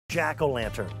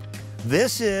jack-o'-lantern.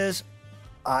 This is,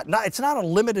 it's not a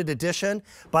limited edition,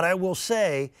 but I will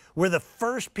say we're the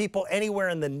first people anywhere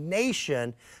in the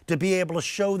nation to be able to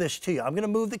show this to you. I'm going to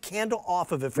move the candle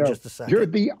off of it for just a second. You're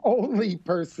the only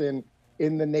person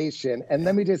in the nation. And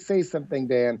let me just say something,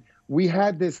 Dan. We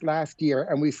had this last year,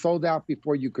 and we sold out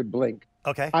before you could blink.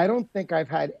 Okay. I don't think I've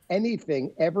had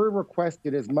anything ever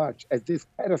requested as much as this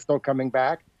pedestal coming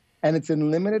back, and it's in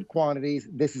limited quantities.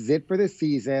 This is it for the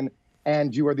season,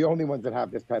 and you are the only ones that have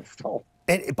this pedestal.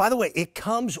 And by the way, it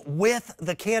comes with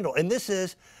the candle, and this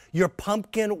is your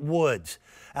pumpkin woods.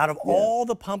 Out of all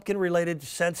the pumpkin-related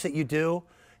scents that you do,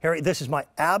 Harry, this is my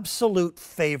absolute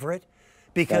favorite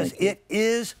because it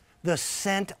is the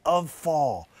scent of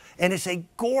fall. And it's a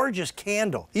gorgeous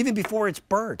candle, even before it's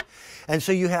burnt. And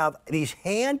so you have these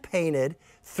hand-painted,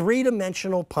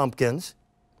 three-dimensional pumpkins.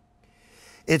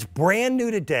 It's brand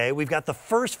new today. We've got the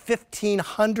first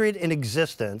 1,500 in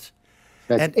existence.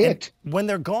 That's it. And when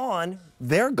they're gone,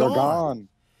 they're gone. They're gone.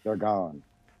 They're gone.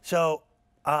 So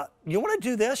you want to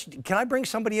do this? Can I bring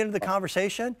somebody into the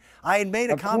conversation? I had made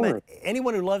a comment.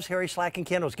 Anyone who loves Harry Slatkin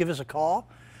candles, give us a call.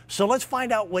 So let's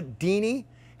find out what Deanie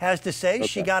has to say. Okay.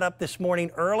 She got up this morning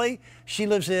early. She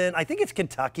lives in, I think it's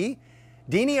Kentucky.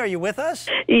 Deanie, are you with us?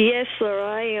 Yes, sir,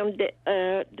 I am.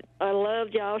 I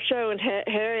loved y'all's show, and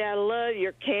Harry, I love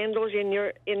your candles and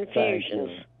your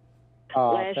infusions.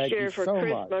 Last year for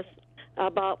Christmas, I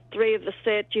bought 3 of the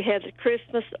sets. You had the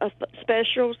Christmas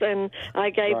specials, and I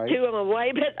gave 2 of them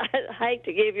away, but I hate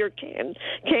to give your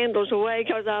candles away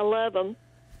because I love them.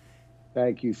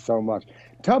 Thank you so much.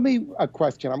 Tell me a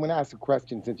question. I'm going to ask a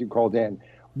question since you called in.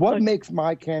 What makes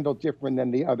my candle different than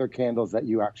the other candles that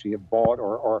you actually have bought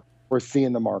or see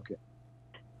in the market?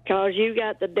 Because you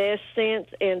got the best scents,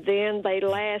 and then they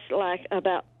last like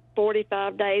about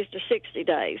 45 days to 60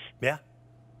 days. Yeah.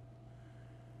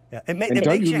 Yeah. And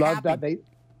don't you love that they?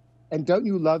 And don't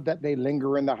you love that they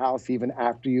linger in the house even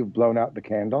after you've blown out the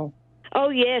candle? Oh,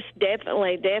 yes,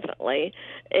 definitely, definitely.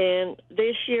 And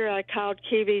this year I called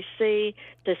QVC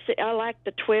to see. I like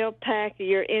the 12-pack of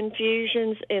your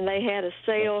infusions, and they had a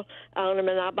sale on them,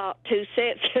 and I bought 2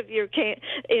 sets of your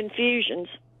infusions.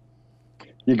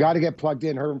 You got to get plugged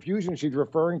in. Her infusions, she's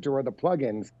referring to are the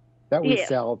plugins that we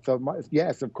sell. So,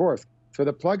 yes, of course. So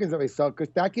the plugins that we sell, because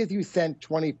that gives you scent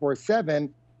 24/7,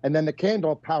 and then the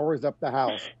candle powers up the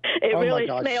house. It really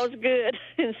smells good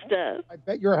and stuff. I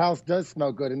bet your house does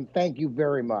smell good, and thank you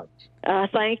very much.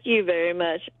 Thank you very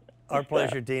much. Our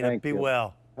pleasure, Dina. Be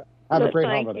well. Have a great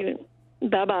holiday.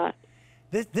 Bye-bye.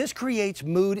 This creates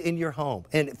mood in your home.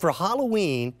 And for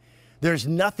Halloween, there's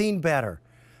nothing better.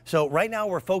 So right now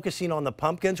we're focusing on the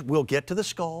pumpkins. We'll get to the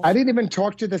skulls. I didn't even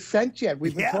talk to the scent yet.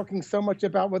 We've been talking so much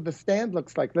about what the stand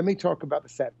looks like. Let me talk about the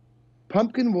scent.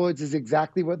 Pumpkin woods is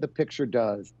exactly what the picture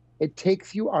does. It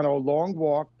takes you on a long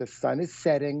walk. The sun is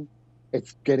setting.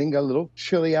 It's getting a little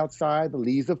chilly outside. The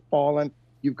leaves have fallen.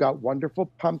 You've got wonderful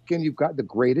pumpkin. You've got the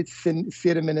grated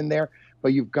cinnamon in there,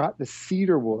 but you've got the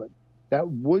cedar wood, that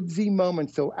woodsy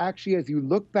moment. So actually, as you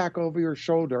look back over your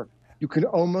shoulder, you can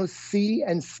almost see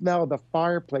and smell the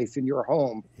fireplace in your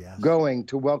home going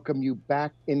to welcome you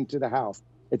back into the house.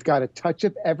 It's got a touch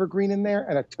of evergreen in there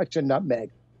and a touch of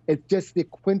nutmeg. It's just the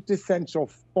quintessential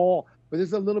fall, but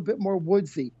there's a little bit more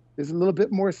woodsy. There's a little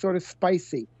bit more sort of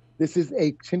spicy. This is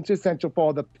a quintessential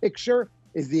fall. The picture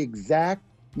is the exact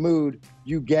mood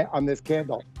you get on this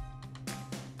candle.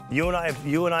 You and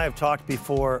I have talked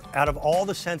before. Out of all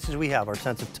the senses we have, our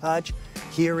sense of touch,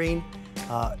 hearing,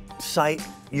 sight,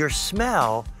 your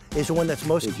smell is the one that's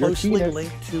most closely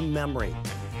linked to memory.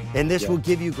 And this will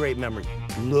give you great memory.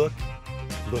 Look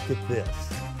at this.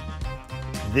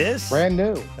 This brand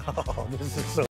new. Oh, this is so